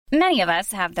Many of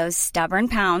us have those stubborn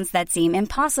pounds that seem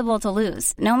impossible to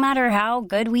lose, no matter how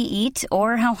good we eat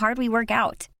or how hard we work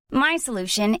out. My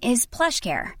solution is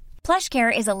PlushCare.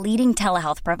 PlushCare is a leading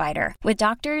telehealth provider with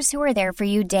doctors who are there for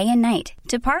you day and night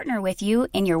to partner with you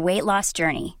in your weight loss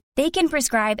journey. They can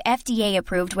prescribe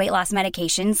FDA-approved weight loss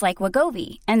medications like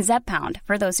Wegovy and Zepbound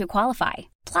for those who qualify.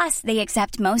 Plus, they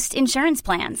accept most insurance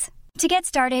plans. To get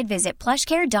started, visit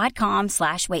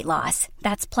plushcare.com/weightloss.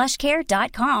 That's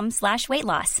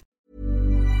plushcare.com/weightloss.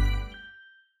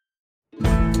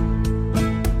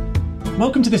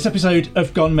 Welcome to this episode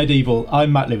of Gone Medieval.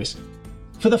 I'm Matt Lewis.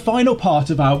 For the final part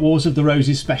of our Wars of the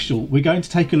Roses special, we're going to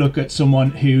take a look at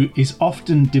someone who is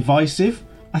often divisive,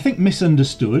 I think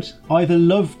misunderstood, either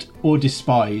loved or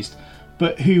despised,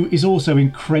 but who is also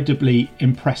incredibly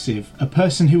impressive. A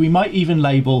person who we might even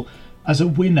label as a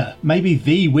winner, maybe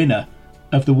the winner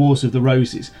of the Wars of the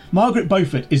Roses. Margaret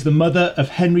Beaufort is the mother of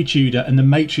Henry Tudor and the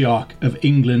matriarch of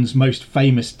England's most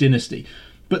famous dynasty.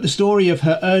 But the story of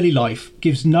her early life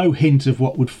gives no hint of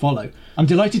what would follow. I'm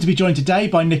delighted to be joined today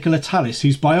by Nicola Tallis,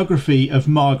 whose biography of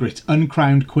Margaret,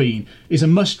 Uncrowned Queen, is a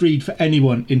must-read for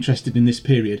anyone interested in this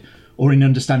period or in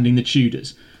understanding the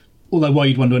Tudors. Although why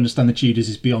you'd want to understand the Tudors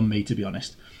is beyond me, to be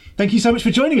honest. Thank you so much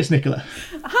for joining us, Nicola.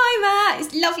 Hi, Matt.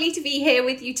 It's lovely to be here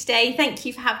with you today. Thank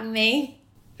you for having me.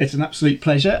 It's an absolute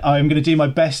pleasure. I'm going to do my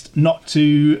best not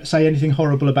to say anything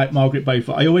horrible about Margaret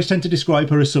Beaufort. I always tend to describe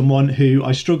her as someone who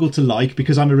I struggle to like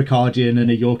because I'm a Ricardian and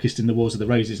a Yorkist in the Wars of the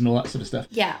Roses and all that sort of stuff.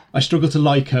 Yeah. I struggle to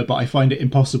like her, but I find it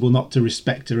impossible not to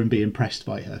respect her and be impressed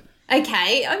by her.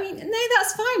 Okay, I mean, no,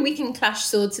 that's fine. We can clash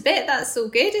swords a bit. That's all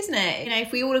good, isn't it? You know,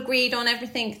 if we all agreed on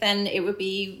everything, then it would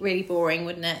be really boring,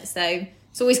 wouldn't it? So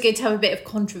it's always good to have a bit of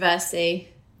controversy.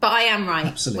 But I am right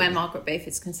Absolutely. Where Margaret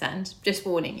Beaufort's concerned. Just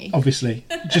warning you. Obviously.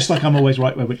 Just like I'm always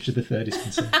right where Richard III is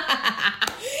concerned.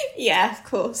 Yeah, of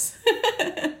course.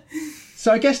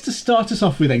 So I guess to start us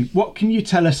off with then, what can you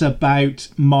tell us about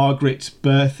Margaret's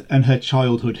birth and her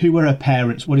childhood? Who were her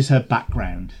parents? What is her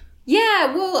background?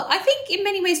 Yeah, well, I think in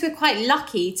many ways we're quite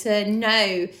lucky to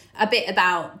know a bit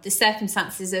about the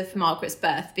circumstances of Margaret's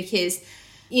birth because,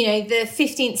 you know, the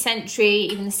 15th century,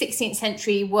 even the 16th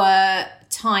century were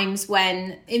times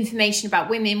when information about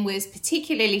women was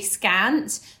particularly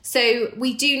scant. So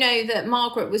we do know that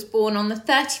Margaret was born on the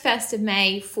 31st of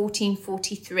May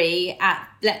 1443 at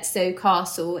Bletsoe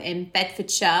Castle in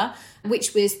Bedfordshire,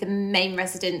 which was the main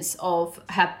residence of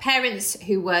her parents,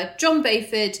 who were John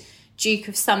Beaufort, Duke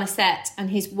of Somerset,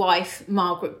 and his wife,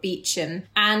 Margaret Beauchamp.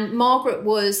 And Margaret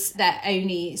was their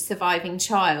only surviving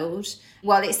child.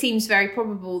 Well, it seems very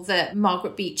probable that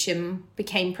Margaret Beauchamp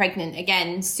became pregnant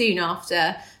again soon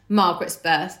after Margaret's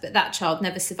birth, but that child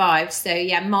never survived. So,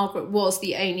 yeah, Margaret was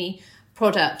the only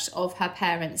product of her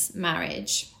parents'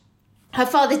 marriage. Her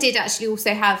father did actually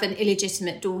also have an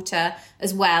illegitimate daughter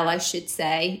as well, I should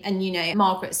say. And, you know,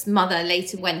 Margaret's mother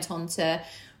later went on to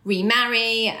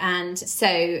remarry, and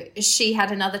so she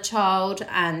had another child,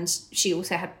 and she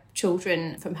also had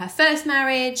children from her first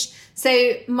marriage.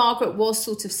 So Margaret was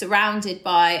sort of surrounded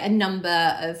by a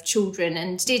number of children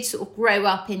and did sort of grow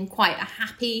up in quite a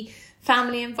happy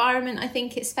family environment, I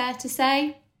think it's fair to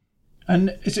say.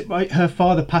 And is it right, her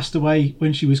father passed away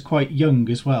when she was quite young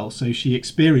as well, so she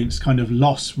experienced kind of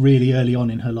loss really early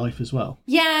on in her life as well?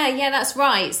 Yeah, that's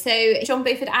right. So John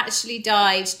Beaufort actually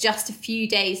died just a few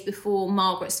days before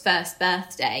Margaret's first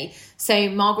birthday. So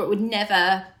Margaret would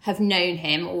never have known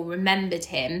him or remembered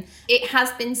him. It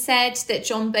has been said that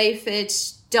John Beaufort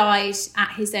died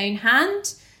at his own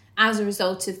hand as a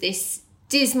result of this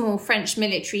dismal French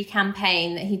military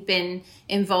campaign that he'd been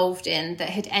involved in that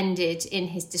had ended in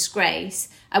his disgrace.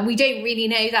 We don't really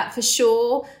know that for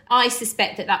sure. I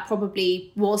suspect that that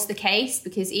probably was the case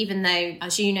because even though,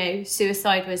 as you know,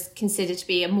 suicide was considered to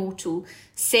be a mortal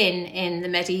sin in the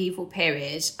medieval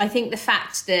period, I think the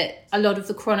fact that a lot of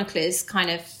the chroniclers kind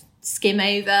of skim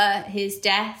over his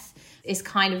death is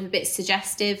kind of a bit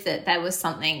suggestive that there was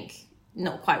something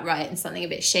not quite right and something a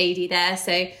bit shady there.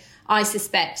 So I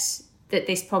suspect that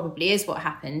this probably is what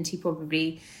happened. He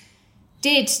probably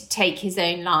did take his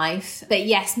own life. But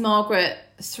yes, Margaret,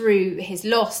 through his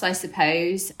loss, I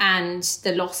suppose, and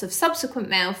the loss of subsequent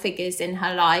male figures in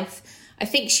her life, I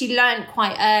think she learned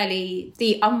quite early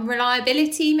the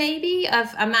unreliability maybe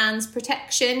of a man's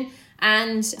protection,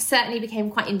 and certainly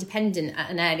became quite independent at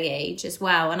an early age as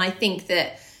well. And I think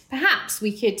that perhaps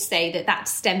we could say that that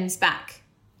stems back,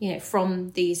 you know,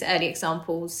 from these early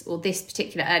examples, or this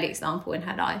particular early example in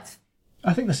her life.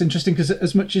 I think that's interesting because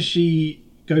as much as she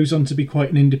goes on to be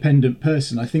quite an independent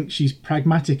person, I think she's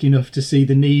pragmatic enough to see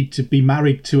the need to be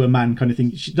married to a man kind of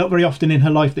thing. She's not very often in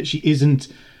her life that she isn't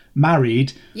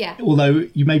married. Yeah. Although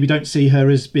you maybe don't see her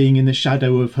as being in the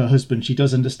shadow of her husband, she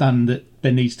does understand that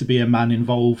there needs to be a man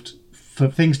involved for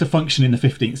things to function in the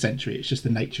 15th century. It's just the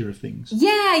nature of things.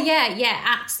 Yeah,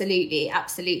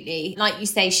 absolutely. Like you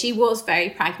say, she was very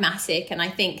pragmatic, and I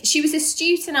think she was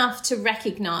astute enough to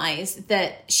recognise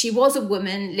that she was a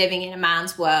woman living in a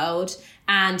man's world,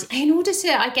 and in order to,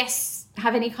 I guess,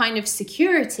 have any kind of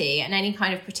security and any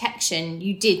kind of protection,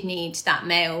 you did need that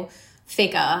male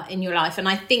figure in your life. And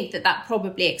I think that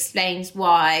probably explains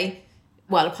why,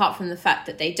 well, apart from the fact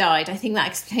that they died, I think that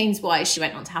explains why she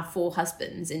went on to have 4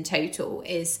 husbands in total,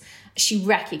 is she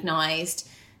recognised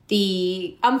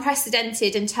the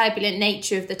unprecedented and turbulent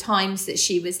nature of the times that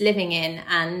she was living in,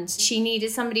 and she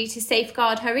needed somebody to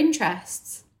safeguard her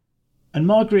interests. And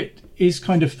Margaret is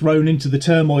kind of thrown into the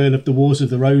turmoil of the Wars of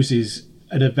the Roses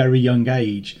at a very young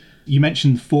age. You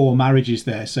mentioned 4 marriages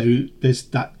there, so there's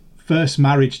that first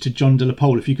marriage to John de la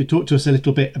Pole. If you could talk to us a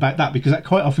little bit about that, because that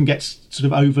quite often gets sort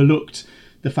of overlooked,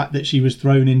 the fact that she was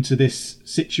thrown into this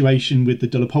situation with the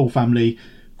de la Pole family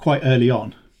quite early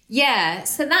on. Yeah,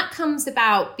 so that comes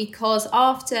about because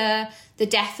after the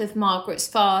death of Margaret's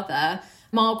father,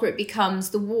 Margaret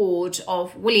becomes the ward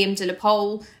of William de la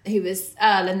Pole, who was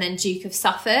Earl and then Duke of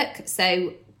Suffolk.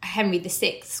 So Henry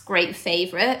VI's great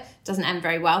favourite. Doesn't end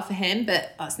very well for him,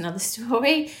 but that's another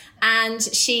story. And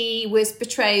she was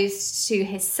betrothed to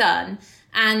his son.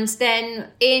 And then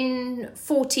in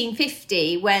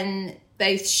 1450, when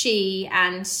both she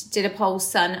and de la Pole's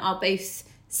son are both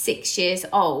 6 years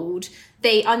old,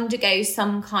 they undergo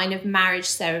some kind of marriage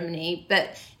ceremony,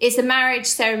 but it's a marriage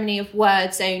ceremony of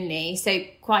words only. So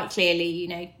quite clearly, you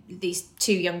know, these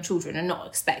 2 young children are not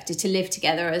expected to live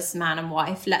together as man and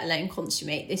wife, let alone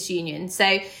consummate this union.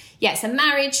 So yeah, it's a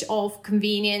marriage of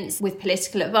convenience with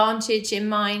political advantage in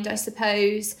mind, I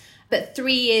suppose. But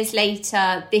 3 years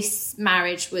later, this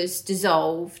marriage was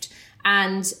dissolved,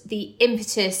 and the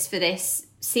impetus for this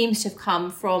seems to have come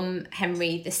from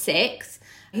Henry VI,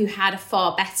 who had a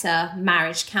far better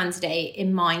marriage candidate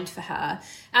in mind for her.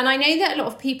 And I know that a lot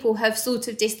of people have sort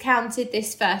of discounted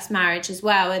this first marriage as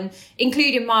well, and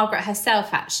including Margaret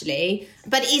herself, actually.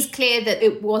 But it is clear that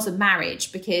it was a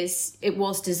marriage because it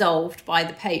was dissolved by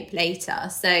the Pope later.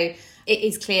 So it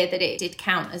is clear that it did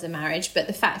count as a marriage, but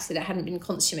the fact that it hadn't been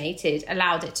consummated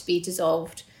allowed it to be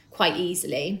dissolved quite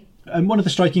easily. And one of the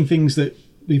striking things that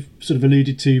we've sort of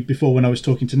alluded to before when I was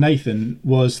talking to Nathan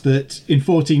was that in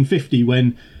 1450,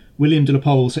 when William de la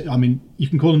Pole, I mean, you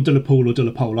can call him de la Pole or de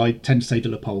la Pole. I tend to say de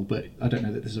la Pole, but I don't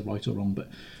know that there's a right or wrong. But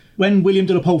when William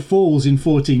de la Pole falls in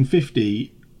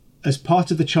 1450, as part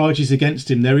of the charges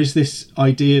against him, there is this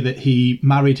idea that he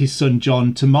married his son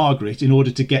John to Margaret in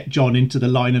order to get John into the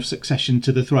line of succession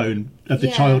to the throne of the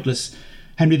childless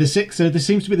Henry VI. So there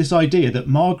seems to be this idea that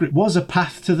Margaret was a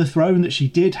path to the throne, that she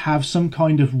did have some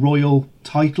kind of royal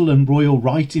title and royal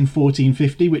right in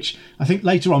 1450, which I think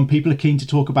later on people are keen to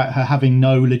talk about her having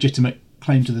no legitimate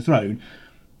claim to the throne.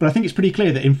 But I think it's pretty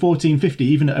clear that in 1450,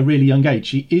 even at a really young age,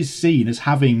 she is seen as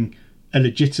having a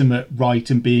legitimate right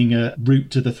and being a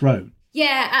route to the throne.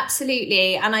 Yeah,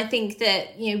 absolutely. And I think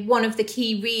that, you know, one of the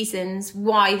key reasons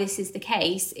why this is the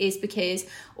case is because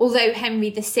although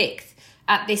Henry VI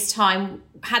at this time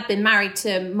had been married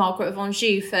to Margaret of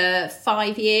Anjou for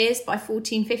 5 years by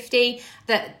 1450,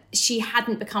 that she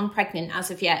hadn't become pregnant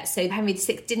as of yet. So Henry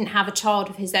VI didn't have a child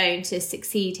of his own to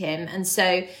succeed him. And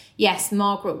so, yes,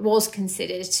 Margaret was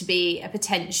considered to be a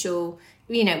potential,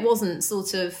 you know, it wasn't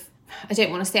sort of, I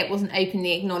don't want to say it wasn't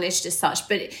openly acknowledged as such,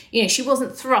 but, you know, she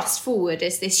wasn't thrust forward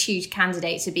as this huge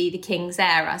candidate to be the king's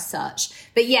heir as such.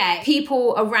 But yeah,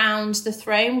 people around the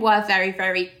throne were very,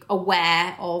 very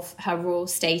aware of her royal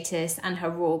status and her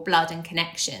royal blood and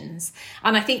connections.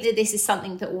 And I think that this is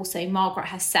something that also Margaret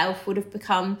herself would have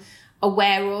become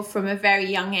aware of from a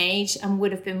very young age and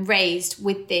would have been raised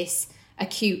with this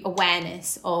acute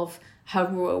awareness of her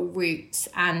royal roots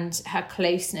and her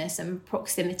closeness and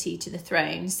proximity to the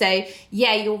throne. So,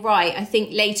 yeah, you're right. I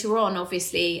think later on,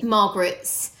 obviously,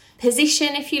 Margaret's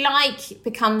position, if you like,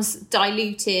 becomes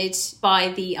diluted by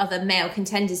the other male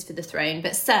contenders for the throne.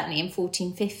 But certainly in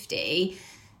 1450,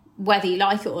 whether you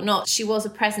like it or not, she was a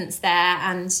presence there.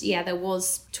 And, yeah, there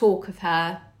was talk of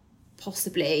her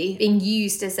possibly being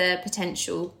used as a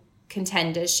potential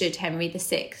contender should Henry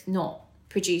VI not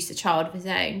produce a child of his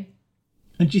own.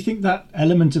 And do you think that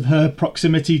element of her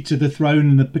proximity to the throne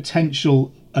and the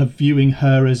potential of viewing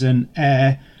her as an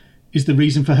heir is the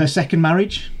reason for her second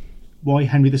marriage? Why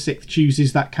Henry VI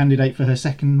chooses that candidate for her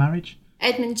second marriage?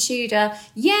 Edmund Tudor.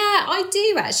 Yeah, I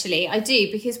do actually. I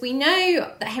do, because we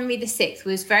know that Henry VI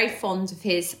was very fond of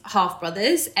his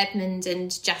half-brothers, Edmund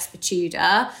and Jasper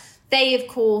Tudor. They, of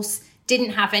course,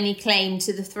 didn't have any claim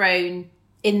to the throne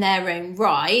in their own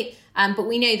right. But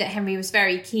we know that Henry was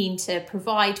very keen to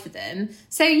provide for them.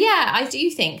 So, yeah, I do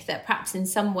think that perhaps in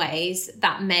some ways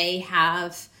that may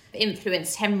have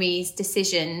influenced Henry's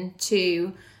decision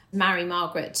to marry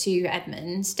Margaret to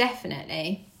Edmund,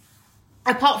 definitely.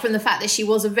 Apart from the fact that she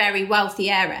was a very wealthy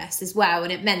heiress as well,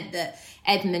 and it meant that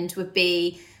Edmund would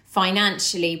be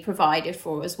financially provided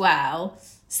for as well.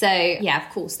 So, yeah,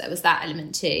 of course, there was that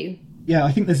element too. Yeah,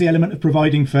 I think there's the element of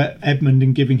providing for Edmund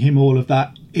and giving him all of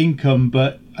that income,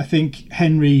 but I think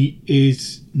Henry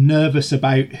is nervous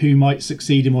about who might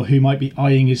succeed him or who might be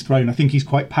eyeing his throne. I think he's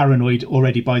quite paranoid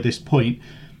already by this point.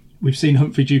 We've seen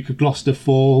Humphrey, Duke of Gloucester,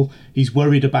 fall. He's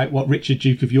worried about what Richard,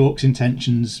 Duke of York's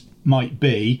intentions might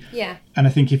be. Yeah. And I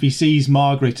think if he sees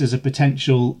Margaret as a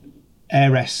potential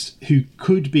heiress who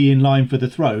could be in line for the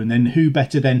throne, then who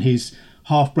better than his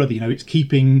half-brother? It's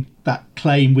keeping that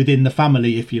claim within the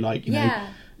family, if you like.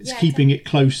 It's keeping it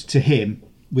close to him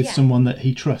with someone that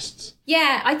he trusts.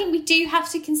 Yeah, I think we do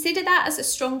have to consider that as a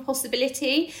strong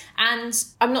possibility. And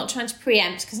I'm not trying to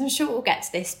preempt, because I'm sure we'll get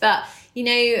to this, but you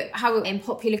know how in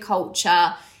popular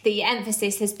culture, the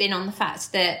emphasis has been on the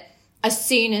fact that as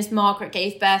soon as Margaret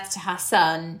gave birth to her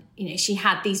son, she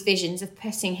had these visions of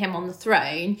putting him on the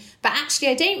throne. But actually,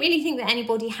 I don't really think that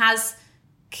anybody has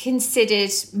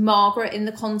considered Margaret in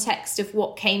the context of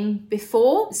what came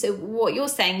before. So what you're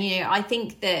saying, I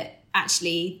think that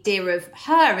actually the idea of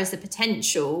her as a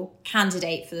potential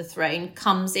candidate for the throne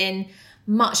comes in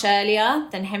much earlier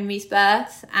than Henry's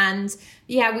birth. And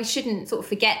yeah, we shouldn't sort of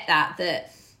forget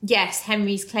that yes,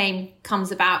 Henry's claim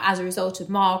comes about as a result of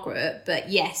Margaret, but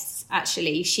yes,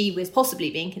 actually she was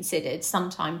possibly being considered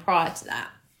sometime prior to that.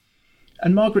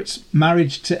 And Margaret's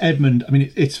marriage to Edmund,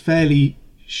 it's fairly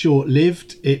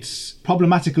short-lived. It's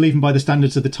problematical even by the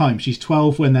standards of the time. She's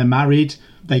 12 when they're married.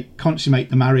 They consummate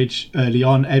the marriage early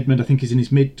on. Edmund, I think, is in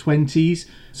his mid-20s.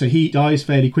 So he dies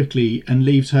fairly quickly and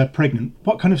leaves her pregnant.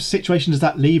 What kind of situation does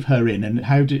that leave her in?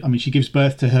 And she gives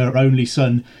birth to her only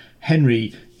son,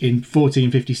 Henry, in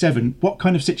 1457. What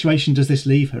kind of situation does this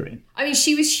leave her in?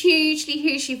 She was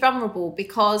hugely vulnerable,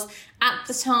 because at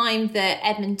the time that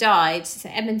Edmund died, so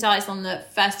Edmund dies on the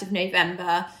 1st of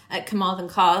November at Carmarthen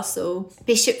Castle.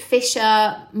 Bishop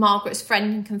Fisher, Margaret's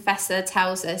friend and confessor,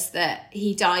 tells us that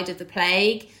he died of the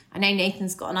plague. I know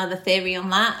Nathan's got another theory on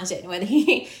that. I don't know whether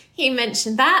he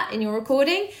mentioned that in your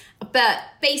recording. But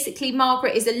basically,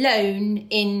 Margaret is alone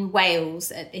in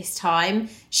Wales at this time.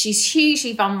 She's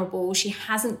hugely vulnerable. She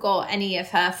hasn't got any of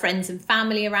her friends and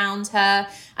family around her.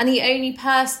 And the only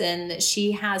person that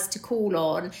she has to call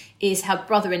on is her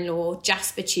brother-in-law,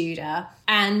 Jasper Tudor.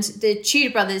 And the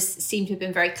Tudor brothers seem to have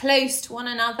been very close to one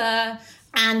another.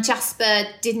 And Jasper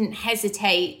didn't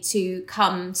hesitate to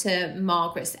come to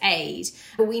Margaret's aid.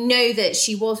 But we know that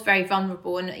she was very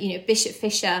vulnerable. And, Bishop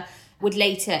Fisher would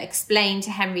later explain to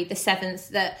Henry VII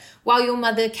that while your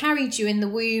mother carried you in the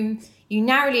womb, you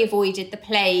narrowly avoided the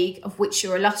plague of which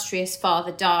your illustrious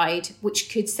father died,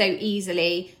 which could so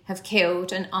easily have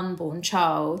killed an unborn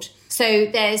child. So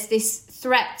there's this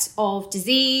threat of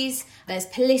disease, there's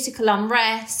political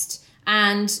unrest,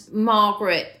 and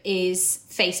Margaret is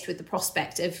faced with the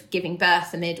prospect of giving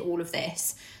birth amid all of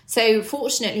this. So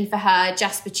fortunately for her,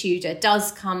 Jasper Tudor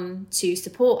does come to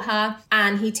support her,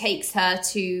 and he takes her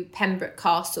to Pembroke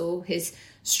Castle, his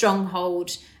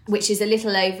stronghold, which is a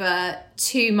little over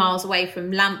 2 miles away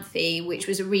from Lampthe, which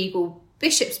was a regal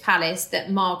bishop's palace that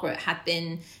Margaret had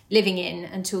been living in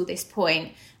until this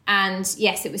point. And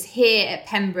yes, it was here at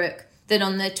Pembroke that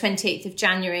on the 28th of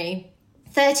January,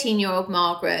 13-year-old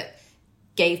Margaret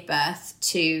gave birth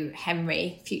to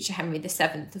Henry, future Henry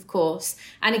VII, of course.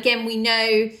 And again, we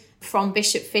know from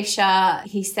Bishop Fisher,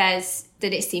 he says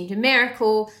that it seemed a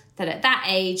miracle that at that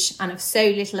age and of so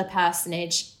little a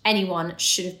personage, anyone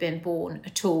should have been born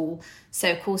at all.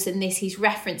 So, of course, in this, he's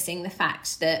referencing the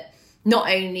fact that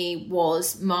not only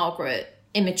was Margaret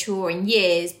immature in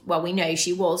years, well, we know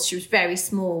she was very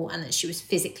small, and that she was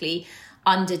physically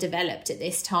underdeveloped at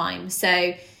this time.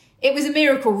 So it was a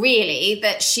miracle, really,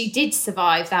 that she did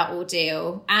survive that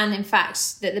ordeal, and in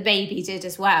fact that the baby did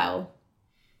as well.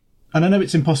 And I know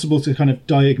it's impossible to kind of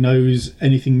diagnose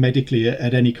anything medically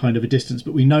at any kind of a distance,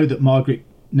 but we know that Margaret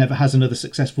never has another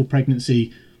successful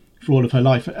pregnancy for all of her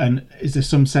life. And is there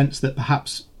some sense that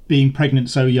perhaps being pregnant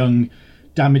so young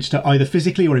damaged her either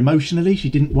physically or emotionally? She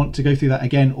didn't want to go through that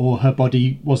again, or her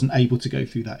body wasn't able to go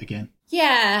through that again?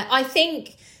 Yeah, I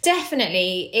think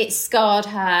definitely it scarred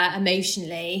her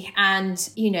emotionally. And,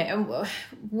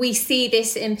 we see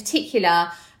this in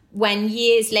particular when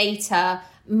years later,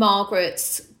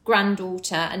 Margaret's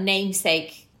granddaughter and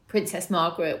namesake Princess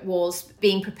Margaret was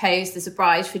being proposed as a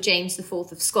bride for James IV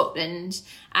of Scotland.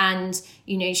 And,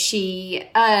 she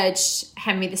urged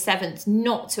Henry VII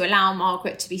not to allow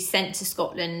Margaret to be sent to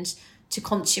Scotland to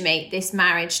consummate this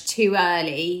marriage too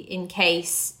early in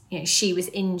case, she was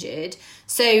injured.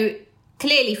 So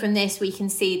clearly from this, we can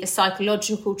see the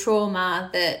psychological trauma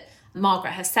that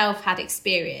Margaret herself had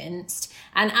experienced.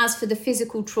 And as for the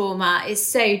physical trauma, it's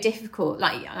so difficult.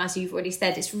 Like, as you've already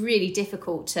said, it's really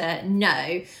difficult to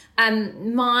know.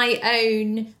 My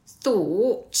own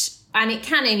thought, and it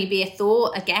can only be a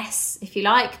thought, a guess, if you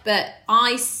like, but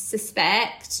I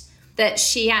suspect that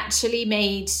she actually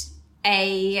made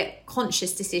a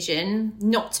conscious decision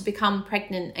not to become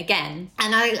pregnant again.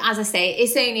 And as I say,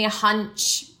 it's only a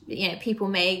hunch. People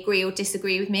may agree or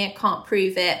disagree with me. I can't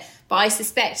prove it. But I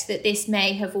suspect that this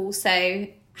may have also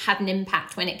had an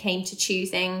impact when it came to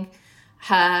choosing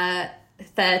her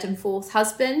third and fourth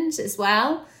husband as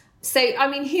well. So,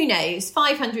 who knows?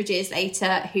 500 years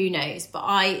later, who knows? But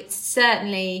I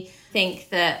certainly think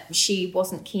that she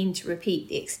wasn't keen to repeat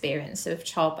the experience of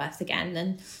childbirth again.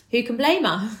 And who can blame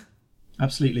her?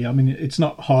 Absolutely. It's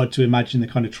not hard to imagine the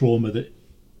kind of trauma that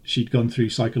she'd gone through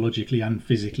psychologically and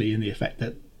physically and the effect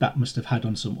that must have had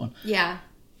on someone. Yeah.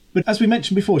 But as we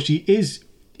mentioned before, she is,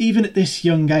 even at this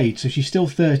young age, so she's still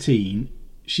 13,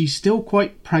 she's still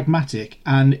quite pragmatic,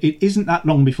 and it isn't that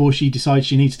long before she decides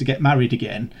she needs to get married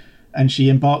again, and she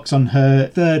embarks on her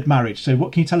third marriage. So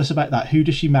what can you tell us about that? Who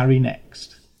does she marry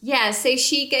next? Yeah, so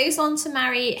she goes on to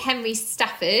marry Henry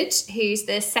Stafford, who's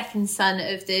the second son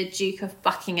of the Duke of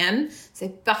Buckingham. So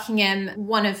Buckingham,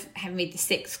 one of Henry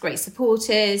VI's great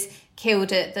supporters,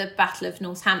 killed at the Battle of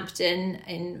Northampton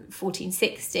in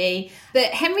 1460.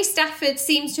 But Henry Stafford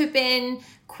seems to have been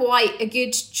quite a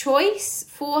good choice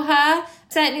for her.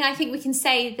 Certainly, I think we can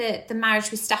say that the marriage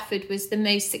with Stafford was the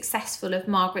most successful of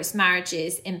Margaret's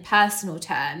marriages in personal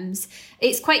terms.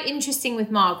 It's quite interesting with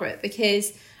Margaret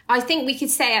because I think we could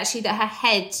say actually that her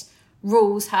head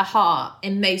rules her heart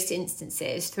in most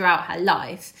instances throughout her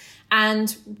life.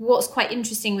 And what's quite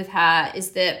interesting with her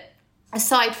is that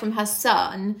aside from her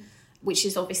son, which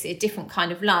is obviously a different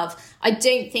kind of love, I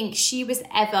don't think she was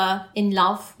ever in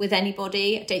love with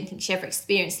anybody. I don't think she ever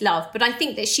experienced love. But I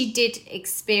think that she did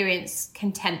experience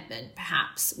contentment,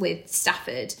 perhaps, with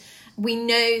Stafford. We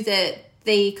know that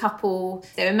the couple,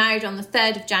 they were married on the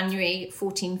 3rd of January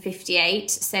 1458,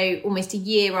 so almost a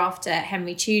year after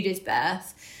Henry Tudor's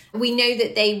birth. We know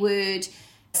that they would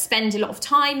spend a lot of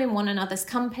time in one another's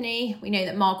company. We know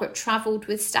that Margaret travelled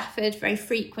with Stafford very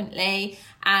frequently,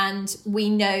 and we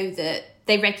know that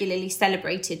they regularly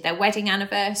celebrated their wedding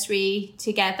anniversary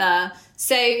together.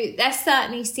 So there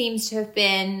certainly seems to have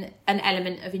been an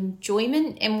element of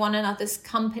enjoyment in one another's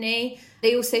company.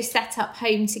 They also set up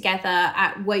home together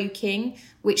at Woking,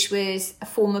 which was a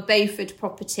former Beaufort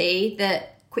property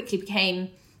that quickly became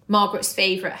Margaret's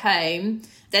favourite home.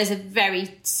 There's a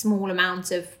very small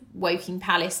amount of Woking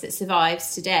Palace that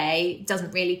survives today. It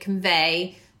doesn't really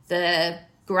convey the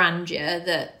grandeur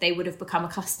that they would have become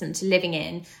accustomed to living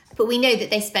in. But we know that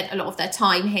they spent a lot of their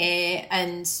time here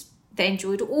and they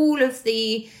enjoyed all of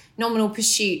the nominal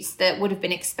pursuits that would have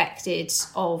been expected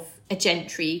of a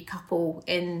gentry couple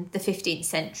in the 15th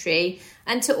century.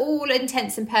 And to all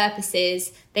intents and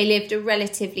purposes, they lived a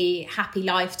relatively happy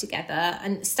life together.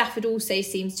 And Stafford also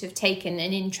seems to have taken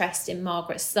an interest in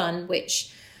Margaret's son,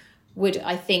 which would,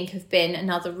 I think, have been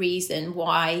another reason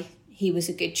why he was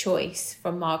a good choice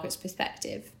from Margaret's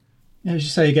perspective. As you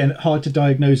say, again, hard to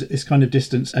diagnose at this kind of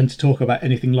distance and to talk about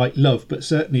anything like love, but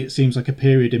certainly it seems like a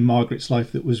period in Margaret's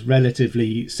life that was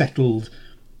relatively settled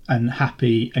and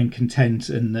happy and content,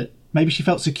 and that maybe she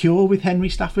felt secure with Henry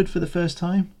Stafford for the first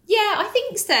time. Yeah, I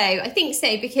think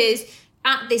so, because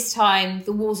at this time,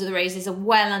 the Wars of the Roses are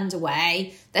well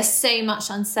underway. There's so much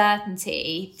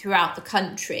uncertainty throughout the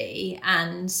country,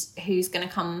 and who's going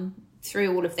to come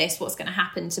through all of this, what's going to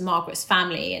happen to Margaret's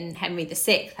family and Henry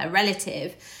VI, her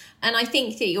relative. And I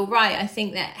think that you're right. I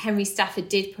think that Henry Stafford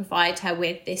did provide her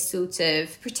with this sort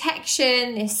of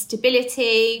protection, this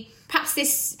stability, perhaps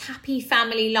this happy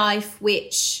family life,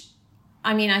 which,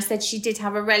 I mean, I said she did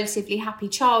have a relatively happy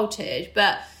childhood,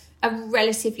 but a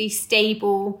relatively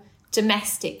stable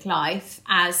domestic life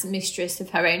as mistress of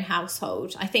her own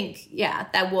household. I think, yeah,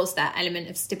 there was that element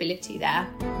of stability there.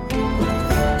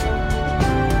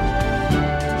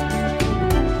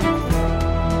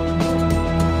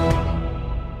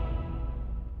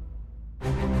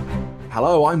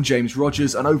 Hello, I'm James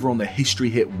Rogers, and over on the History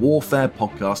Hit Warfare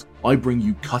podcast, I bring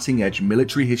you cutting-edge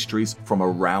military histories from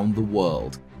around the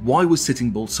world. Why was Sitting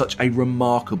Bull such a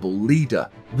remarkable leader?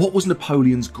 What was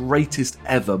Napoleon's greatest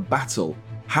ever battle?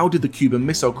 How did the Cuban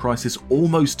Missile Crisis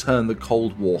almost turn the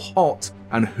Cold War hot?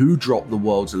 And who dropped the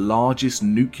world's largest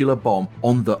nuclear bomb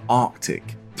on the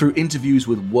Arctic? Through interviews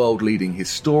with world-leading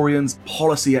historians,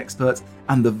 policy experts,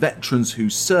 and the veterans who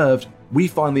served, we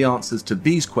find the answers to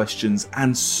these questions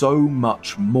and so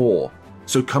much more.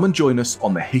 So come and join us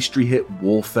on the History Hit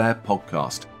Warfare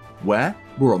podcast, where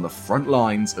we're on the front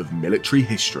lines of military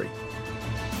history.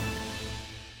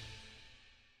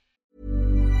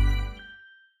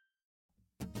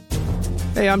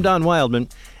 Hey, I'm Don Wildman,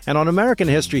 and on American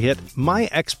History Hit, my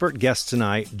expert guests and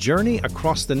I journey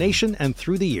across the nation and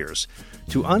through the years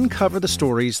to uncover the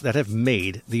stories that have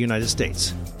made the United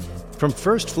States. From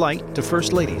first flight to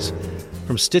first ladies,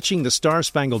 from stitching the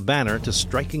Star-Spangled Banner to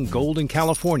striking gold in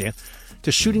California,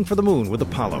 to shooting for the moon with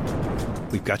Apollo,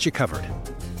 we've got you covered.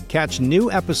 Catch new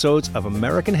episodes of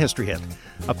American History Hit,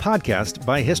 a podcast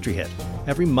by History Hit,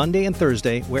 every Monday and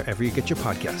Thursday wherever you get your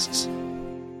podcasts.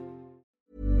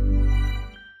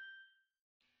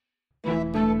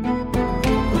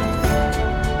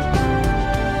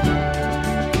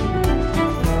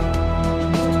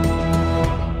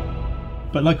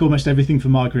 But like almost everything for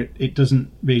Margaret, it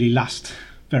doesn't really last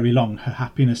very long. Her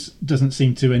happiness doesn't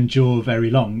seem to endure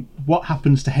very long. What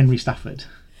happens to Henry Stafford?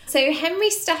 So Henry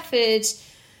Stafford,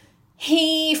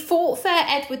 he fought for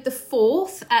Edward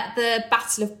IV at the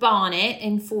Battle of Barnet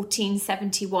in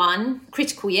 1471,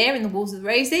 critical year in the Wars of the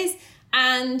Roses.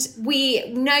 And we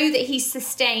know that he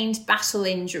sustained battle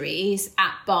injuries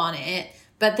at Barnet,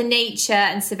 but the nature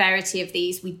and severity of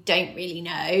these we don't really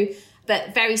know.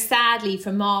 But very sadly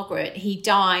for Margaret, he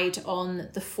died on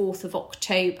the 4th of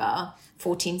October,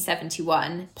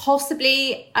 1471,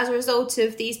 possibly as a result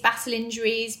of these battle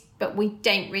injuries, but we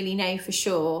don't really know for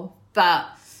sure. But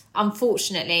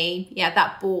unfortunately,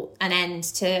 that brought an end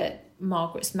to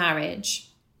Margaret's marriage.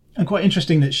 And quite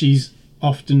interesting that she's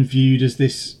often viewed as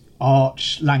this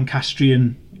arch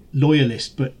Lancastrian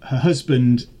loyalist, but her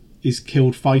husband is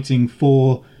killed fighting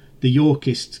for the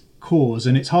Yorkist cause,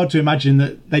 and it's hard to imagine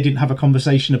that they didn't have a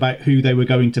conversation about who they were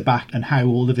going to back and how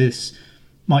all of this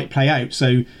might play out.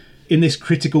 So in this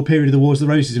critical period of the Wars of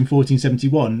the Roses in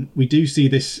 1471, we do see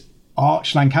this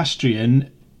arch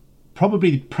Lancastrian,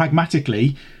 probably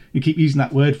pragmatically, you keep using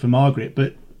that word for Margaret,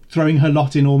 but throwing her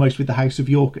lot in almost with the House of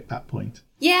York at that point.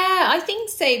 Yeah, I think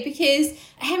so, because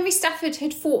Henry Stafford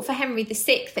had fought for Henry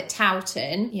VI at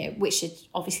Towton, which had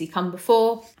obviously come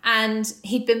before, and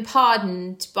he'd been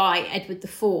pardoned by Edward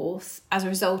IV as a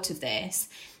result of this.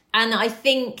 And I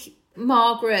think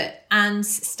Margaret and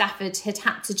Stafford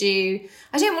had to do,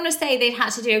 I don't want to say they'd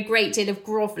had to do a great deal of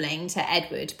grovelling to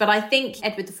Edward, but I think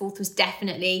Edward IV was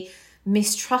definitely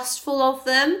mistrustful of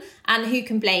them, and who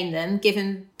can blame them,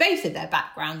 given both of their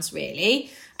backgrounds,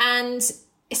 really. And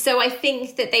so I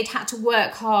think that they'd had to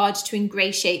work hard to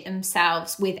ingratiate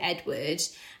themselves with Edward.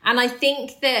 And I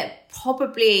think that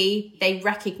probably they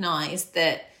recognised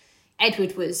that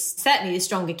Edward was certainly the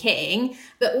stronger king,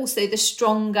 but also the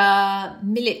stronger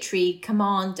military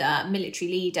commander, military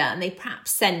leader. And they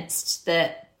perhaps sensed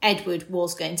that Edward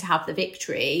was going to have the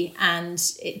victory. And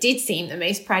it did seem the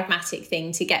most pragmatic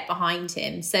thing to get behind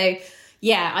him. So,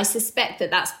 I suspect that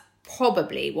that's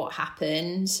probably what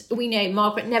happened. We know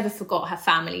Margaret never forgot her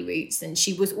family roots, and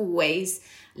she was always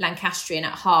Lancastrian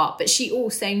at heart, but she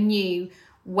also knew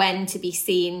when to be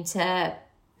seen to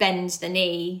bend the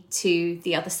knee to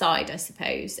the other side, I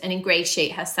suppose, and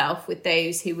ingratiate herself with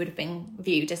those who would have been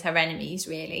viewed as her enemies,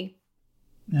 really.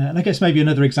 And I guess maybe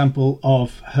another example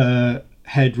of her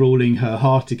head ruling her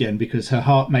heart again, because her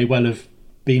heart may well have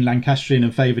been Lancastrian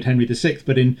and favoured Henry VI,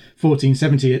 but in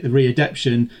 1470 at the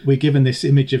readeption, we're given this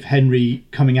image of Henry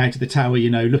coming out of the tower,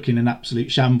 looking in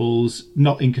absolute shambles,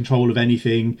 not in control of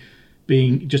anything,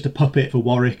 being just a puppet for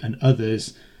Warwick and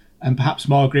others. And perhaps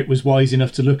Margaret was wise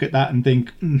enough to look at that and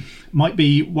think, might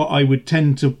be what I would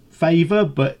tend to favour,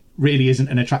 but really isn't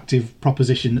an attractive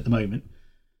proposition at the moment.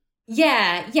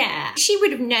 Yeah. She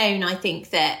would have known, I think,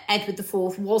 that Edward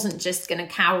IV wasn't just going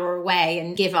to cower away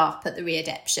and give up at the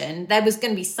readeption. There was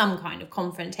going to be some kind of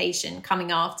confrontation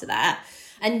coming after that.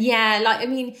 And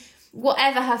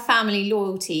whatever her family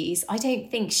loyalties, I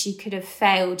don't think she could have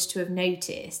failed to have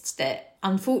noticed that,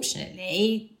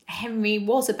 unfortunately, Henry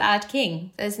was a bad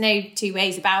king. There's no two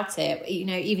ways about it.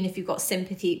 Even if you've got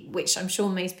sympathy, which I'm sure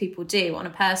most people do on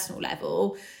a personal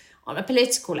level, on a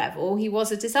political level, he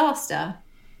was a disaster.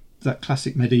 That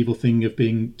classic medieval thing of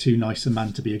being too nice a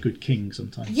man to be a good king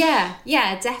sometimes. Yeah,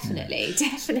 definitely.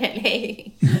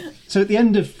 So at the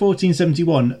end of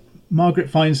 1471, Margaret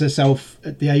finds herself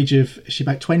at the age of, is she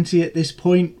about 20 at this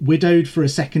point, widowed for a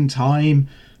second time.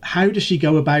 How does she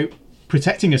go about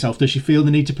protecting herself? Does she feel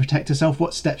the need to protect herself?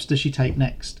 What steps does she take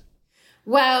next?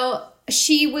 Well,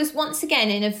 she was once again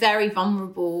in a very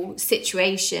vulnerable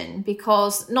situation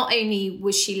because not only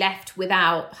was she left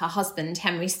without her husband,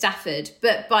 Henry Stafford,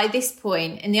 but by this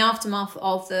point, in the aftermath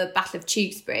of the Battle of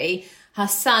Tewkesbury, her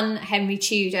son, Henry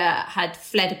Tudor, had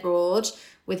fled abroad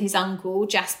with his uncle,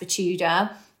 Jasper Tudor.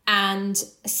 And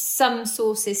some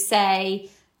sources say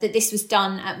that this was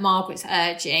done at Margaret's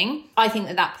urging. I think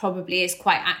that probably is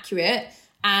quite accurate.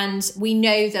 And we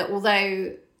know that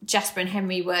although Jasper and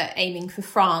Henry were aiming for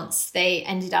France, they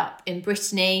ended up in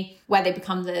Brittany, where they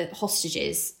become the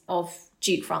hostages of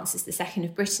Duke Francis II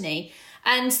of Brittany.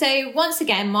 And so once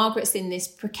again, Margaret's in this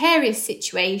precarious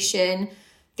situation.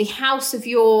 The House of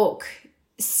York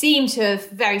seem to have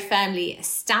very firmly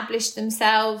established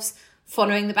themselves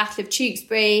following the Battle of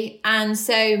Tewkesbury. And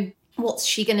so what's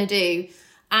she going to do?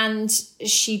 And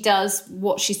she does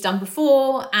what she's done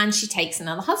before, and she takes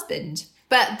another husband.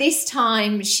 But this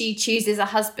time she chooses a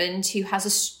husband who has a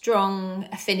strong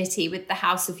affinity with the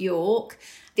House of York.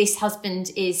 This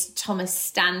husband is Thomas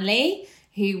Stanley,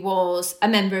 who was a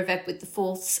member of Edward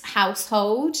IV's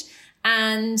household.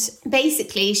 And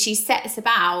basically she sets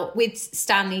about, with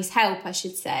Stanley's help, I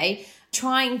should say,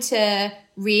 trying to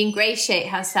re-ingratiate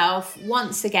herself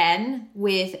once again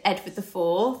with Edward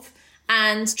IV,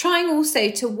 and trying also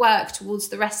to work towards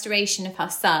the restoration of her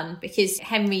son, because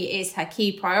Henry is her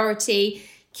key priority,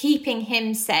 keeping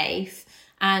him safe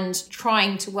and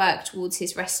trying to work towards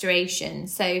his restoration.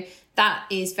 So that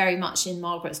is very much in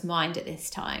Margaret's mind at this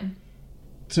time.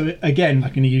 So again,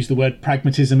 I'm going to use the word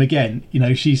pragmatism again. You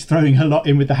know, she's throwing her lot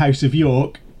in with the House of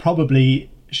York,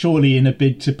 probably surely in a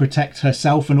bid to protect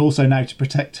herself and also now to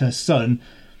protect her son,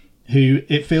 who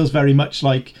it feels very much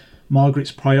like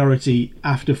Margaret's priority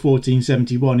after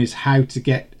 1471 is how to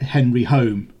get Henry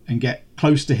home and get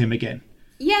close to him again.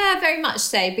 Yeah, very much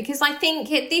so, because I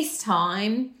think at this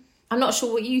time, I'm not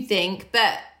sure what you think,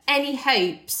 but any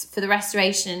hopes for the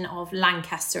restoration of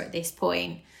Lancaster at this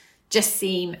point just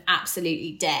seem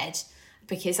absolutely dead.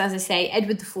 Because as I say,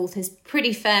 Edward IV has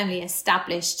pretty firmly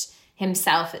established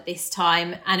himself at this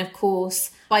time. And of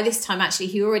course, by this time, actually,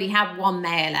 he already had one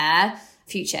male heir,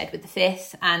 future Edward V,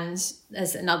 and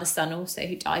there's another son also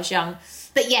who dies young.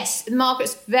 But yes,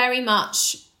 Margaret's very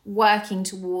much working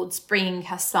towards bringing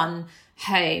her son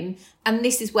home, and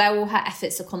this is where all her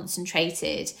efforts are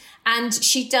concentrated. And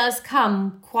she does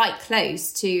come quite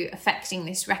close to effecting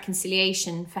this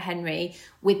reconciliation for Henry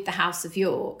with the House of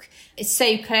York. It's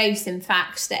so close, in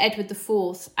fact, that Edward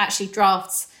IV actually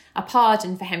drafts a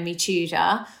pardon for Henry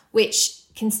Tudor, which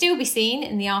can still be seen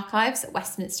in the archives at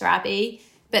Westminster Abbey.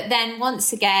 But then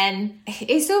once again,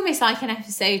 it's almost like an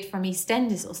episode from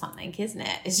EastEnders or something, isn't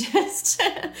it? It's just,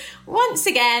 once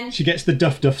again... She gets the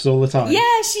duffs all the time.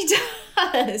 Yeah, she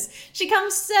does. She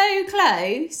comes so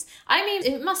close. I mean,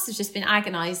 it must have just been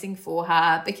agonising for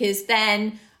her, because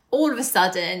then all of a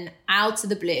sudden, out of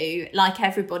the blue, like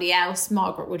everybody else,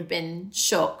 Margaret would have been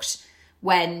shocked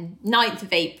when 9th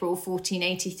of April,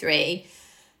 1483,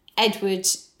 Edward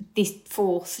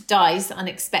IV dies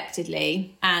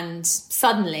unexpectedly, and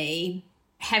suddenly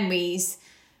Henry's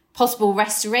possible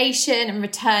restoration and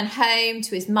return home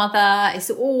to his mother is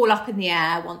all up in the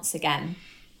air once again.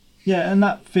 Yeah, and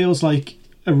that feels like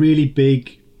a really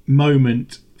big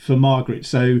moment for Margaret.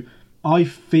 So I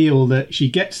feel that she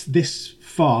gets this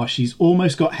far, she's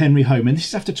almost got Henry home, and this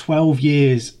is after 12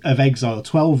 years of exile,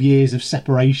 12 years of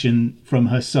separation from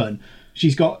her son.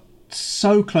 She's got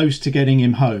so close to getting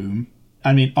him home.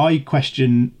 I mean, I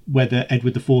question whether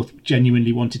Edward IV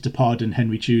genuinely wanted to pardon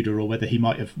Henry Tudor, or whether he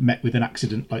might have met with an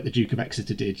accident like the Duke of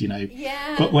Exeter did, you know.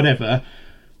 Yeah. But whatever.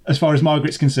 As far as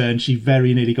Margaret's concerned, she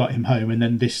very nearly got him home, and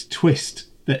then this twist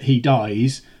that he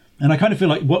dies. And I kind of feel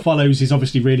like what follows is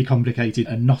obviously really complicated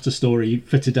and not a story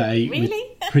for today. Really?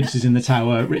 With Princes in the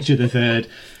Tower, Richard III.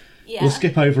 Yeah. We'll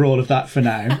skip over all of that for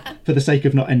now, for the sake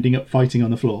of not ending up fighting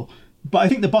on the floor. But I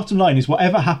think the bottom line is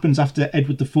whatever happens after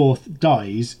Edward IV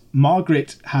dies,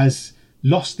 Margaret has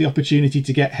lost the opportunity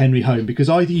to get Henry home, because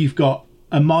either you've got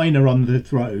a minor on the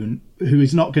throne who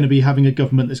is not going to be having a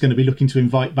government that's going to be looking to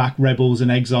invite back rebels and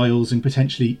exiles and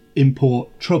potentially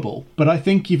import trouble. But I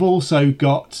think you've also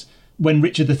got, when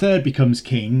Richard III becomes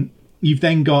king, you've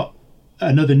then got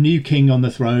another new king on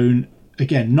the throne,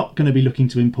 again, not going to be looking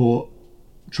to import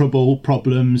trouble,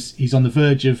 problems. He's on the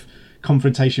verge of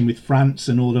confrontation with France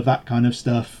and all of that kind of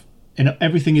stuff, and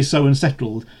everything is so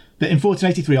unsettled that in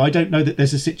 1483 I don't know that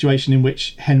there's a situation in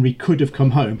which Henry could have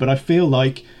come home, but I feel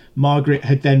like Margaret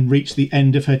had then reached the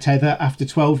end of her tether after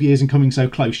 12 years and coming so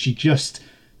close. She just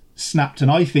snapped, and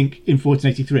I think in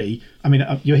 1483, I mean,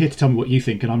 you're here to tell me what you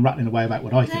think, and I'm rattling away about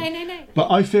what I think. No.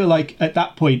 But I feel like at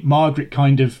that point Margaret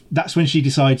that's when she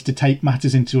decides to take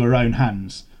matters into her own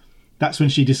hands. that's when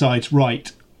she decides,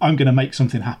 right, I'm going to make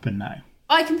something happen now.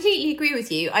 I completely agree with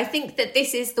you. I think that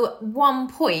this is the one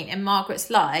point in Margaret's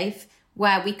life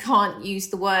where we can't use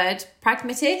the word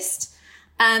pragmatist.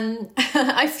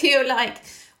 I feel like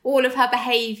all of her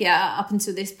behaviour up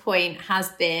until this point has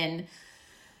been,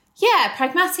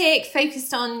 pragmatic,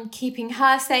 focused on keeping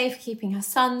her safe, keeping her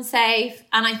son safe.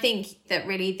 And I think that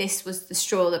really this was the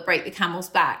straw that broke the camel's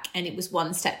back, and it was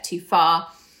one step too far.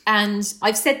 And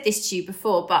I've said this to you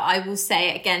before, but I will say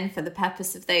it again for the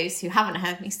purpose of those who haven't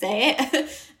heard me say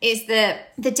it, is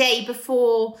that the day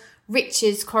before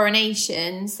Richard's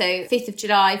coronation, so 5th of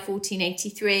July,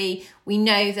 1483, we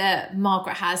know that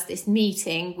Margaret has this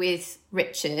meeting with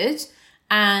Richard,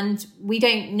 and we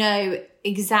don't know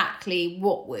exactly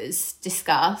what was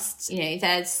discussed. You know,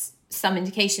 there's some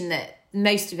indication that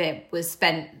most of it was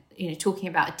spent, talking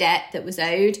about a debt that was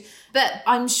owed. But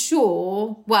I'm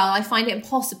sure, I find it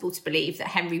impossible to believe that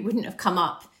Henry wouldn't have come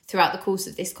up throughout the course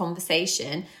of this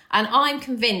conversation. And I'm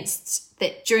convinced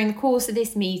that during the course of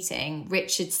this meeting,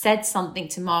 Richard said something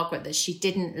to Margaret that she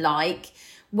didn't like,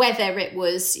 whether it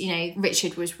was,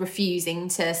 Richard was refusing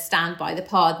to stand by the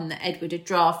pardon that Edward had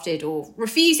drafted, or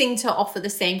refusing to offer the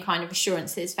same kind of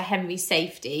assurances for Henry's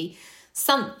safety,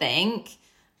 something.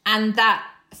 And that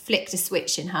flicked a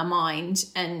switch in her mind,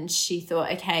 and she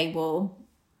thought, okay, well,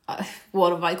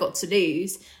 what have I got to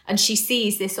lose? And she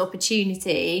sees this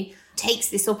opportunity, takes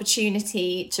this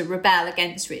opportunity to rebel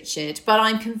against Richard. But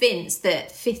I'm convinced that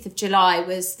 5th of July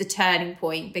was the turning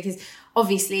point, because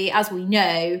obviously, as we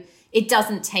know, it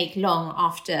doesn't take long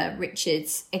after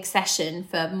Richard's accession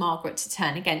for Margaret to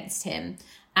turn against him.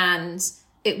 And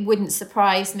it wouldn't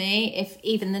surprise me if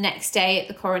even the next day at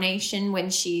the coronation, when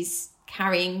she's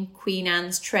carrying Queen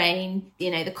Anne's train,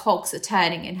 the cogs are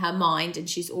turning in her mind, and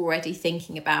she's already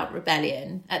thinking about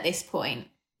rebellion at this point.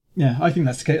 Yeah, I think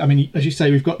that's the case. I mean, as you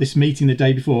say, we've got this meeting the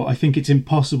day before. I think it's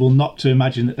impossible not to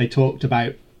imagine that they talked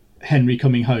about Henry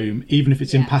coming home, even if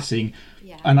it's in passing.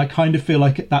 Yeah. And I kind of feel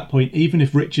like at that point, even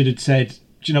if Richard had said,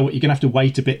 do you know what, you're going to have to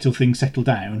wait a bit till things settle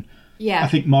down. Yeah. I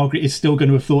think Margaret is still going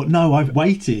to have thought, no, I've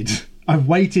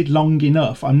waited long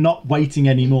enough. I'm not waiting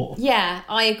anymore. Yeah,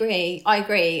 I agree.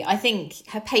 I think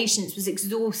her patience was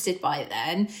exhausted by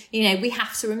then. We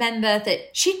have to remember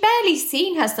that she'd barely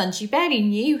seen her son. She barely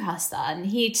knew her son.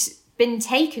 He'd been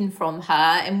taken from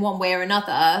her in one way or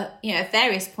another, at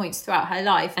various points throughout her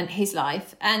life and his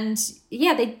life. And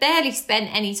they'd barely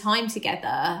spent any time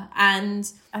together.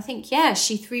 And I think,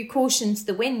 she threw caution to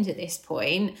the wind at this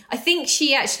point. I think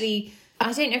she actually,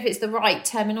 I don't know if it's the right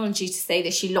terminology to say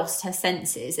that she lost her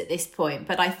senses at this point,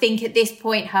 but I think at this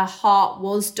point her heart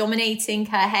was dominating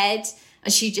her head,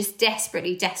 and she just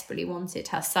desperately wanted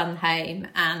her son home,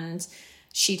 and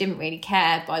she didn't really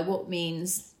care by what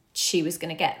means she was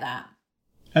going to get that.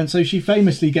 And so she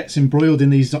famously gets embroiled in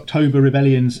these October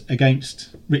rebellions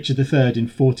against Richard III in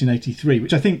 1483,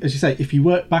 which I think, as you say, if you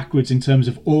work backwards in terms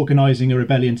of organising a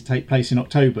rebellion to take place in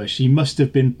October, she must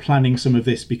have been planning some of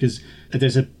this, because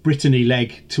there's a Brittany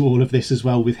leg to all of this as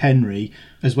well with Henry,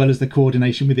 as well as the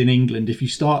coordination within England. If you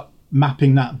start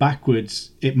mapping that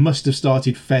backwards, it must have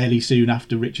started fairly soon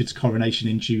after Richard's coronation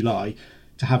in July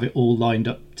to have it all lined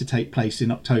up to take place in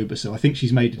October. So I think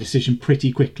she's made a decision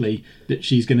pretty quickly that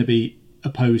she's going to be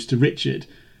opposed to Richard.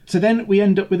 So then we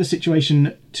end up with a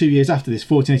situation 2 years after this,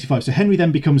 1485. So Henry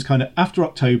then becomes after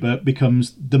October,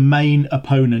 becomes the main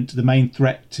opponent, the main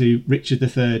threat to Richard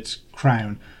III's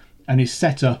crown, and is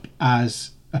set up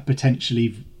as a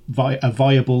potentially a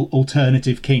viable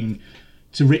alternative king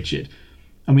to Richard.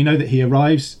 And we know that he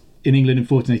arrives in England in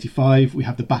 1485. We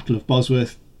have the Battle of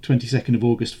Bosworth, 22nd of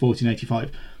August, 1485.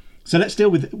 So let's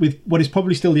deal with what is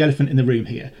probably still the elephant in the room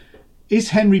here.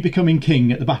 Is Henry becoming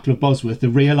king at the Battle of Bosworth the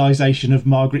realisation of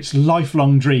Margaret's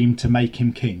lifelong dream to make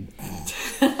him king?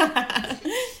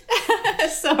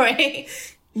 Sorry.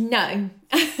 No.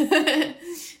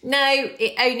 No,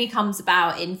 it only comes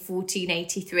about in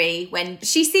 1483 when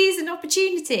she sees an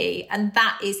opportunity, and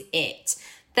that is it.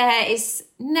 There is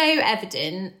no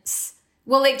evidence.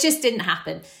 Well, it just didn't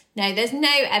happen. No, there's no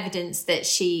evidence that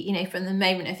she, from the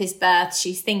moment of his birth,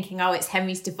 she's thinking, oh, it's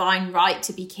Henry's divine right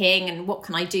to be king, and what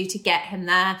can I do to get him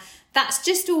there? That's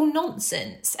just all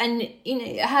nonsense. And,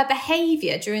 her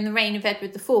behaviour during the reign of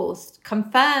Edward IV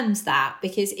confirms that,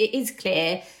 because it is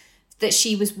clear that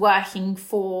she was working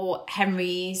for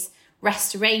Henry's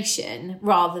restoration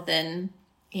rather than,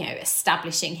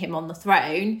 establishing him on the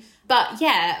throne. But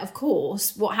yeah, of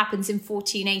course, what happens in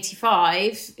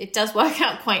 1485, it does work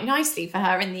out quite nicely for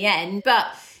her in the end. But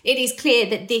it is clear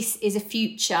that this is a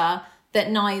future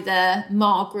that neither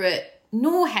Margaret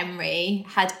nor Henry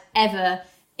had ever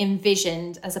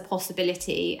envisioned as a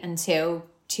possibility until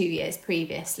 2 years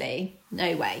previously.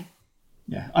 No way.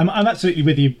 Yeah, I'm absolutely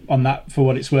with you on that for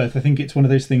what it's worth. I think it's one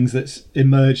of those things that's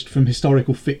emerged from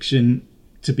historical fiction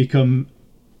to become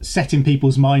set in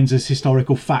people's minds as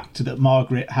historical fact that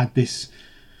Margaret had this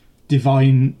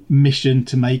divine mission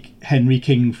to make Henry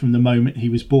king from the moment he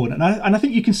was born. And I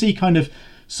think you can see kind of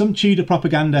some Tudor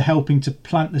propaganda helping to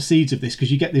plant the seeds of this,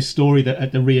 because you get this story that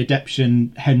at the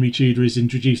readeption, Henry Tudor is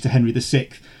introduced to Henry VI,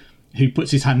 who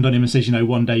puts his hand on him and says,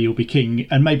 one day you'll be king.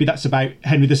 And maybe that's about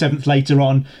Henry VII later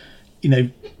on,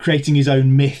 creating his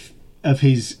own myth of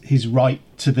his right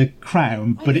to the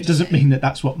crown. But it doesn't mean that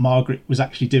that's what Margaret was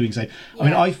actually doing. So,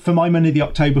 yeah. For my money, the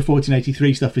October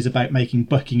 1483 stuff is about making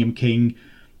Buckingham king,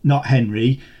 not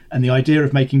Henry. And the idea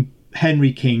of making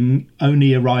Henry king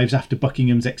only arrives after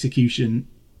Buckingham's execution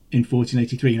in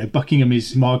 1483. Buckingham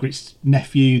is Margaret's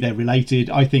nephew. They're related.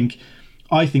 I think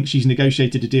she's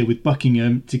negotiated a deal with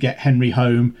Buckingham to get Henry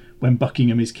home when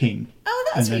Buckingham is king.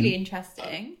 Oh, that's really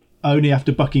interesting. Only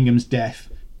after Buckingham's death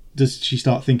does she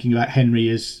start thinking about Henry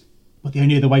as, well, the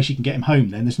only other way she can get him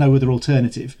home then, there's no other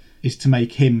alternative, is to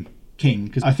make him king.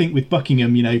 Because I think with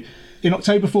Buckingham, in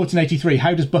October 1483,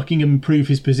 how does Buckingham improve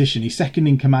his position? He's second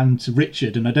in command to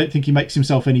Richard, and I don't think he makes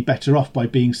himself any better off by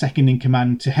being second in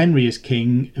command to Henry as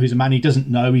king, who's a man he doesn't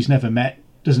know, he's never met,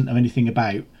 doesn't know anything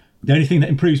about. The only thing that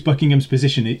improves Buckingham's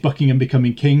position is Buckingham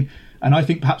becoming king, and I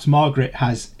think perhaps Margaret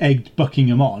has egged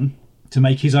Buckingham on to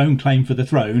make his own claim for the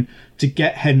throne to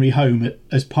get Henry home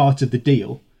as part of the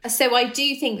deal. So I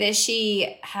do think that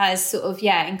she has sort of,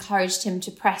 encouraged him to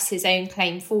press his own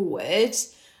claim forward,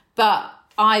 but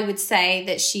I would say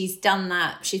that she's done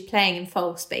that. She's playing him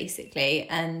false, basically,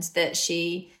 and that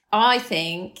I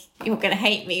think, you're going to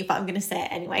hate me, but I'm going to say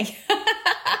it anyway.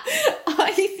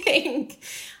 I think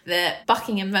that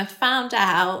Buckingham had found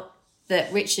out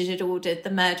that Richard had ordered the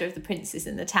murder of the princes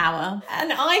in the Tower.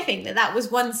 And I think that was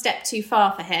one step too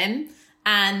far for him.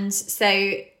 And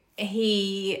so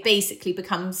he basically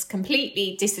becomes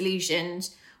completely disillusioned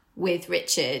with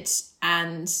Richard.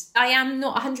 And I am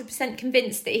not 100%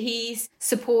 convinced that he's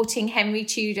supporting Henry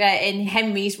Tudor in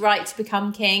Henry's right to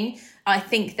become king. I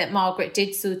think that Margaret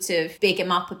did sort of big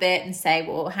him up a bit and say,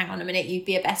 well, hang on a minute, you'd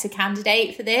be a better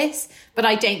candidate for this. But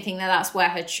I don't think that that's where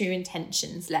her true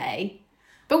intentions lay.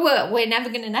 But we're never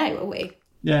going to know, are we?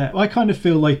 Yeah, I kind of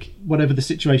feel like whatever the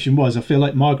situation was, I feel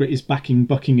like Margaret is backing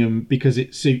Buckingham because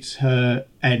it suits her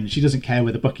end. She doesn't care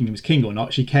whether Buckingham's king or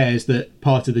not. She cares that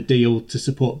part of the deal to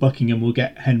support Buckingham will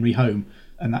get Henry home.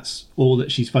 And that's all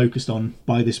that she's focused on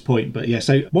by this point. But yeah,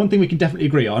 so one thing we can definitely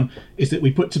agree on is that we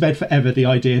put to bed forever the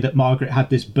idea that Margaret had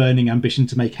this burning ambition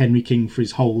to make Henry king for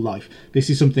his whole life.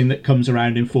 This is something that comes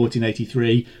around in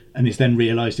 1483 and is then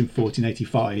realised in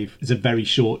 1485 as a very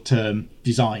short-term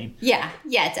design. Yeah,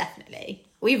 definitely.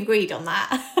 We've agreed on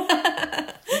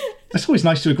that. It's always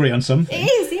nice to agree on something. It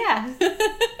is, yeah.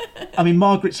 I mean,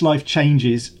 Margaret's life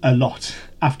changes a lot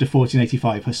after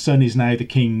 1485. Her son is now the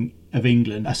King of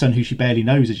England, a son who she barely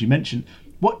knows, as you mentioned.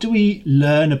 What do we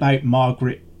learn about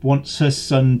Margaret once her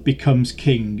son becomes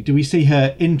king? Do we see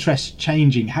her interest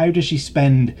changing? How does she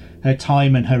spend her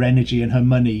time and her energy and her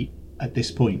money at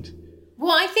this point?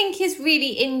 What I think is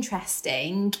really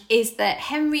interesting is that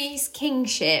Henry's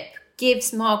kingship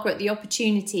gives Margaret the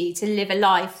opportunity to live a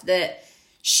life that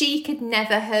she could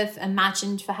never have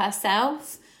imagined for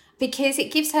herself, because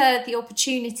it gives her the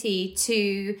opportunity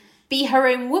to be her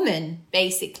own woman,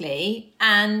 basically.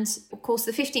 And of course,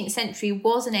 the 15th century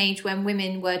was an age when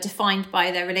women were defined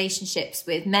by their relationships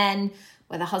with men,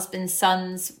 whether husbands,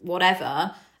 sons,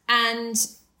 whatever. And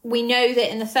we know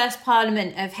that in the first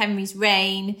parliament of Henry's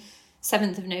reign,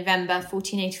 7th of November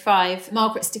 1485,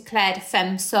 Margaret's declared a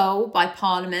femme sole by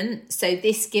Parliament. So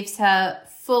this gives her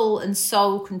full and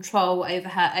sole control over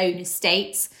her own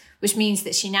estates, which means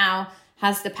that she now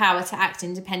has the power to act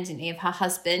independently of her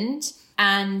husband.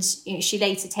 And she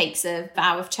later takes a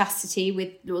vow of chastity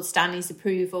with Lord Stanley's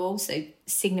approval, so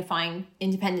signifying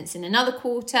independence in another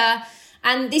quarter.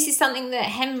 And this is something that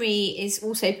Henry is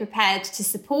also prepared to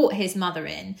support his mother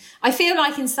in. I feel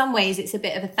like in some ways it's a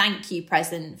bit of a thank you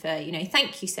present for,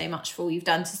 thank you so much for all you've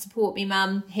done to support me,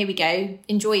 Mum. Here we go.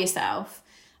 Enjoy yourself.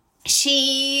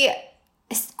 She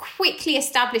quickly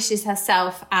establishes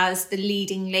herself as the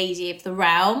leading lady of the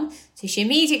realm. So she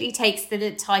immediately takes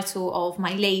the title of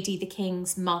My Lady the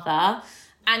King's Mother.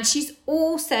 And she's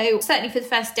also, certainly for the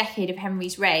first decade of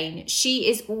Henry's reign, she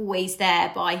is always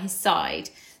there by his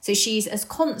side. So she's as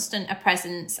constant a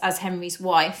presence as Henry's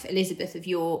wife, Elizabeth of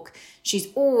York. She's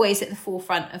always at the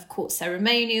forefront of court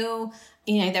ceremonial.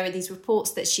 There are these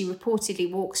reports that she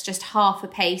reportedly walks just half a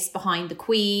pace behind the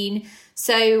Queen.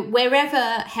 So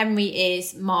wherever Henry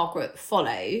is, Margaret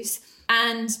follows.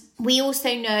 And we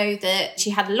also know that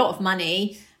she had a lot of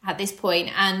money at this point,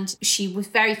 and she was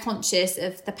very conscious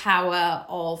of the power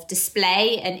of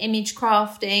display and image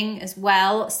crafting as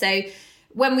well. So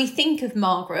when we think of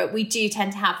Margaret, we do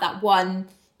tend to have that one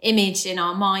image in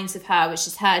our minds of her, which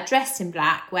is her dressed in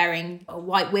black, wearing a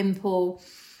white wimple,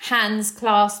 hands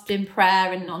clasped in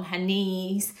prayer and on her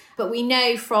knees. But we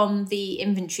know from the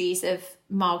inventories of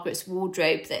Margaret's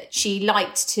wardrobe that she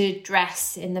liked to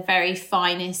dress in the very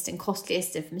finest and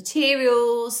costliest of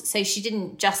materials. So she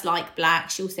didn't just like black,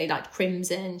 she also liked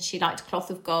crimson, she liked cloth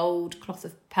of gold, cloth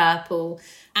of purple.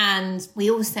 And we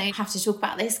also have to talk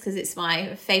about this because it's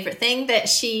my favourite thing, that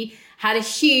she had a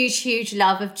huge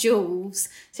love of jewels.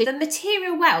 So the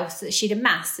material wealth that she'd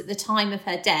amassed at the time of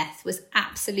her death was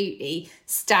absolutely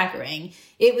staggering.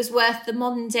 It was worth the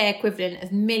modern day equivalent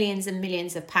of millions and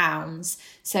millions of pounds.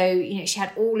 So, she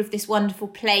had all of this wonderful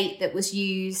plate that was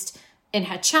used in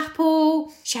her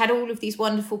chapel. She had all of these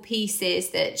wonderful pieces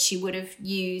that she would have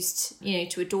used,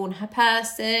 to adorn her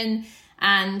person,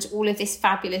 and all of this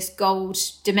fabulous gold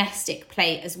domestic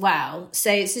plate as well.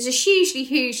 So it's a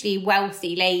hugely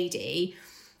wealthy lady,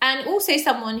 and also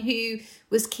someone who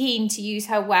was keen to use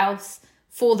her wealth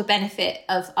for the benefit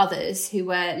of others who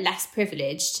were less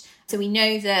privileged. So we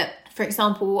know that, for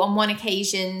example, on one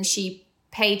occasion, she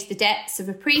paid the debts of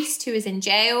a priest who was in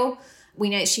jail. We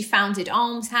know she founded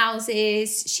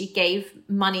almshouses, she gave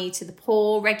money to the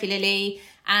poor regularly,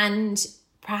 and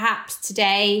perhaps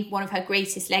today, one of her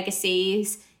greatest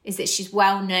legacies is that she's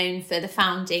well known for the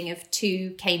founding of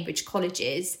 2 Cambridge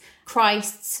colleges.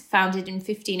 Christ's, founded in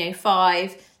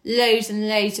 1505, loads and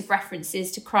loads of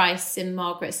references to Christ's in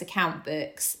Margaret's account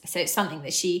books. So it's something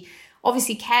that she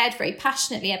obviously cared very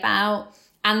passionately about.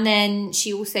 And then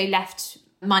she also left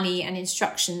money and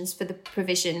instructions for the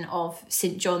provision of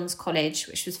St John's College,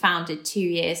 which was founded 2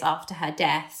 years after her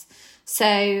death.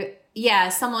 So, yeah,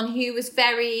 someone who was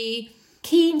very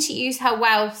keen to use her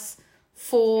wealth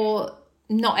for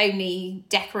not only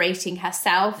decorating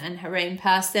herself and her own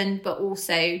person, but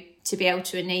also to be able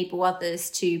to enable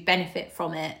others to benefit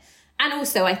from it. And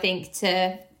also, I think,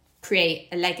 to create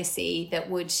a legacy that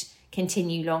would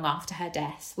continue long after her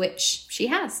death, which she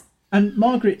has. And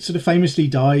Margaret sort of famously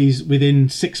dies within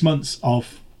 6 months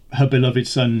of her beloved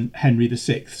son, Henry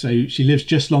VI. So she lives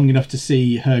just long enough to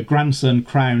see her grandson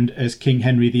crowned as King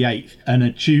Henry VIII and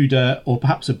a Tudor or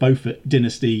perhaps a Beaufort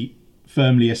dynasty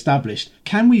firmly established.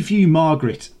 Can we view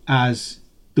Margaret as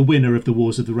the winner of the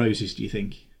Wars of the Roses, do you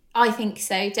think? I think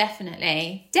so,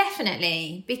 definitely.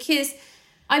 Definitely. Because,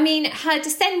 her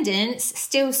descendants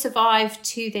still survive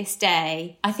to this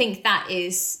day. I think that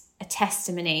is a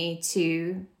testimony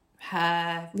to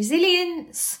her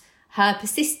resilience, her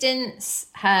persistence,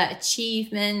 her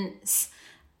achievements.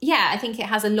 Yeah, I think it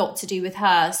has a lot to do with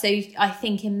her. So I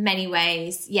think in many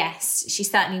ways, yes, she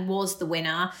certainly was the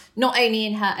winner, not only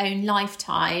in her own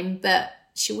lifetime, but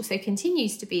she also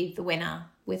continues to be the winner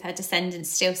with her descendants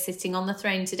still sitting on the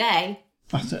throne today.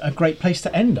 That's a great place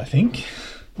to end, I think.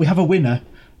 We have a winner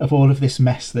of all of this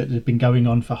mess that had been going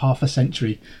on for half a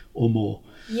century or more.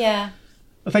 Yeah.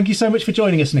 Well, thank you so much for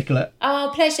joining us, Nicola.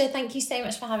 Oh, pleasure. Thank you so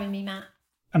much for having me, Matt.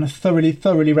 And I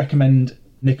thoroughly recommend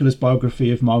Nicola's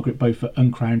biography of Margaret Beaufort,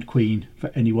 Uncrowned Queen, for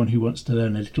anyone who wants to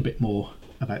learn a little bit more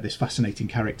about this fascinating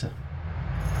character.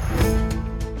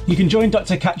 You can join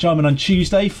Dr. Kat Jarman on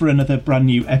Tuesday for another brand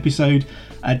new episode.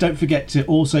 Don't forget to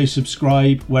also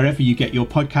subscribe wherever you get your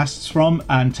podcasts from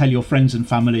and tell your friends and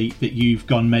family that you've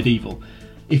gone medieval.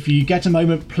 If you get a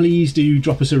moment, please do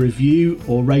drop us a review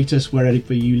or rate us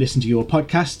wherever you listen to your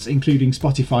podcasts, including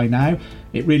Spotify now.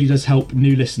 It really does help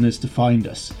new listeners to find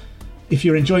us. If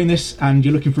you're enjoying this and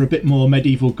you're looking for a bit more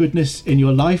medieval goodness in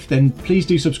your life, then please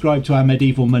do subscribe to our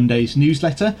Medieval Mondays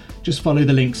newsletter. Just follow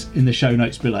the links in the show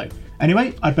notes below.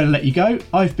 Anyway, I'd better let you go.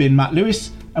 I've been Matt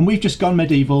Lewis, and we've just gone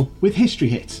medieval with History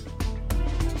Hit.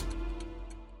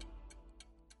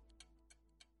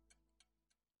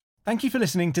 Thank you for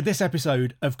listening to this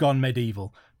episode of Gone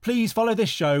Medieval. Please follow this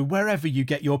show wherever you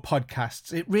get your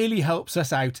podcasts. It really helps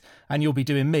us out, and you'll be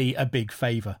doing me a big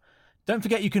favour. Don't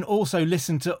forget you can also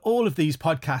listen to all of these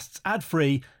podcasts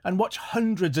ad-free and watch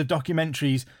hundreds of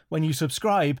documentaries when you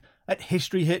subscribe at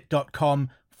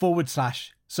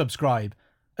historyhit.com/subscribe.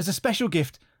 As a special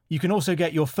gift, you can also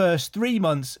get your first 3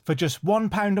 months for just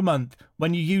 £1 a month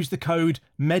when you use the code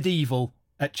MEDIEVAL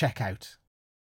at checkout.